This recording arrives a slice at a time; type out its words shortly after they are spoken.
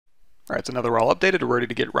Alright, so now that we're all updated, we're ready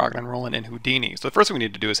to get rocking and rolling in Houdini. So the first thing we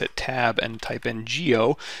need to do is hit Tab and type in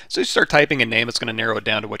Geo. So you start typing a name, it's going to narrow it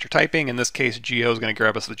down to what you're typing. In this case, Geo is going to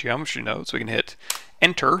grab us the geometry node, so we can hit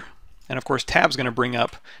Enter. And of course, Tab is going to bring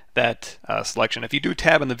up that selection. If you do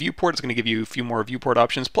Tab in the viewport, it's going to give you a few more viewport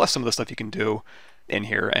options, plus some of the stuff you can do in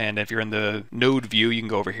here. And if you're in the node view, you can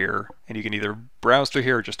go over here and you can either browse through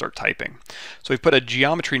here or just start typing. So we've put a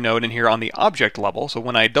geometry node in here on the object level. So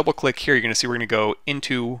when I double click here, you're going to see we're going to go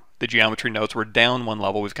into the geometry nodes. We're down one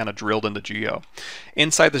level. We've kind of drilled into geo.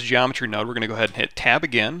 Inside this geometry node, we're going to go ahead and hit Tab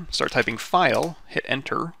again, start typing file, hit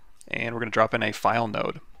Enter, and we're going to drop in a file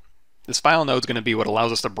node. This file node is going to be what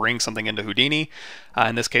allows us to bring something into Houdini.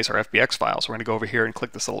 In this case, our FBX file. So we're going to go over here and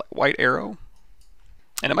click this white arrow.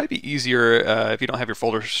 And it might be easier if you don't have your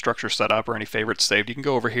folder structure set up or any favorites saved. You can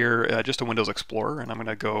go over here just to Windows Explorer, and I'm going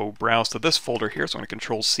to go browse to this folder here. So I'm going to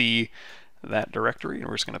Control-C that directory, and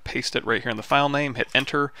we're just going to paste it right here in the file name, hit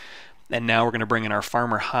Enter, and now we're going to bring in our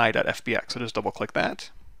farmerhigh.fbx. So just double-click that,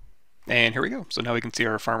 and here we go. So now we can see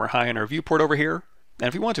our farmer high in our viewport over here. And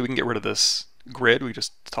if we want to, we can get rid of this grid. We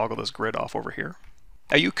just toggle this grid off over here.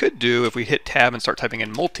 Now you could do, if we hit Tab and start typing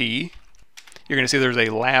in multi, you're going to see there's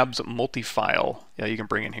a labs multi-file you can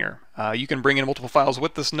bring in here. You can bring in multiple files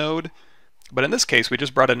with this node, but in this case we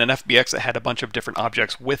just brought in an FBX that had a bunch of different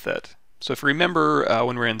objects with it. So if you remember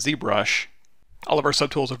when we're in ZBrush, all of our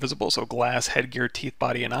subtools are visible, so glass, headgear, teeth,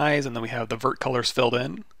 body, and eyes, and then we have the vert colors filled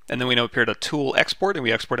in. And then we know we paired a tool export, and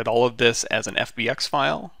we exported all of this as an FBX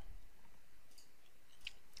file.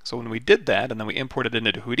 So when we did that, and then we imported it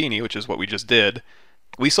into Houdini, which is what we just did,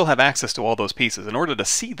 we still have access to all those pieces. In order to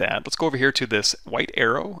see that, let's go over here to this white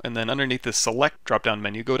arrow, and then underneath this select drop-down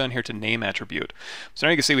menu, go down here to name attribute. So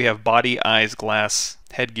now you can see we have body, eyes, glass,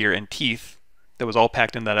 headgear, and teeth that was all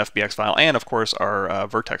packed in that FBX file, and of course our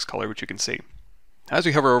vertex color, which you can see. As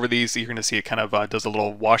we hover over these, you're going to see it kind of does a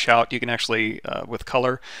little washout. You can actually, with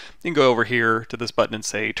color, you can go over here to this button and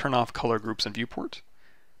say turn off color groups in viewport.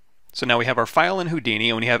 So now we have our file in Houdini,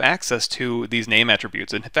 and we have access to these name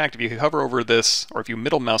attributes. And in fact, if you hover over this, or if you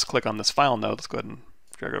middle mouse click on this file node, let's go ahead and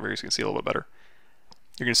drag it over here so you can see a little bit better.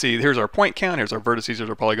 You're going to see here's our point count, here's our vertices, here's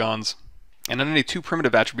our polygons. And underneath two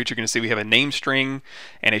primitive attributes, you're going to see we have a name string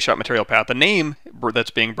and a shot material path. The name that's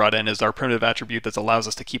being brought in is our primitive attribute that allows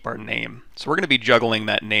us to keep our name. So we're going to be juggling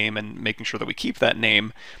that name and making sure that we keep that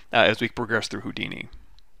name as we progress through Houdini.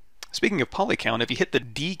 Speaking of poly count, if you hit the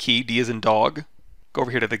D key, D as in dog, go over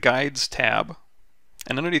here to the Guides tab,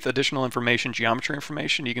 and underneath additional information, geometry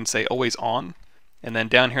information, you can say always on, and then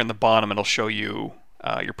down here in the bottom it'll show you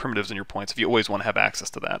your primitives and your points if you always want to have access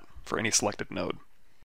to that for any selected node.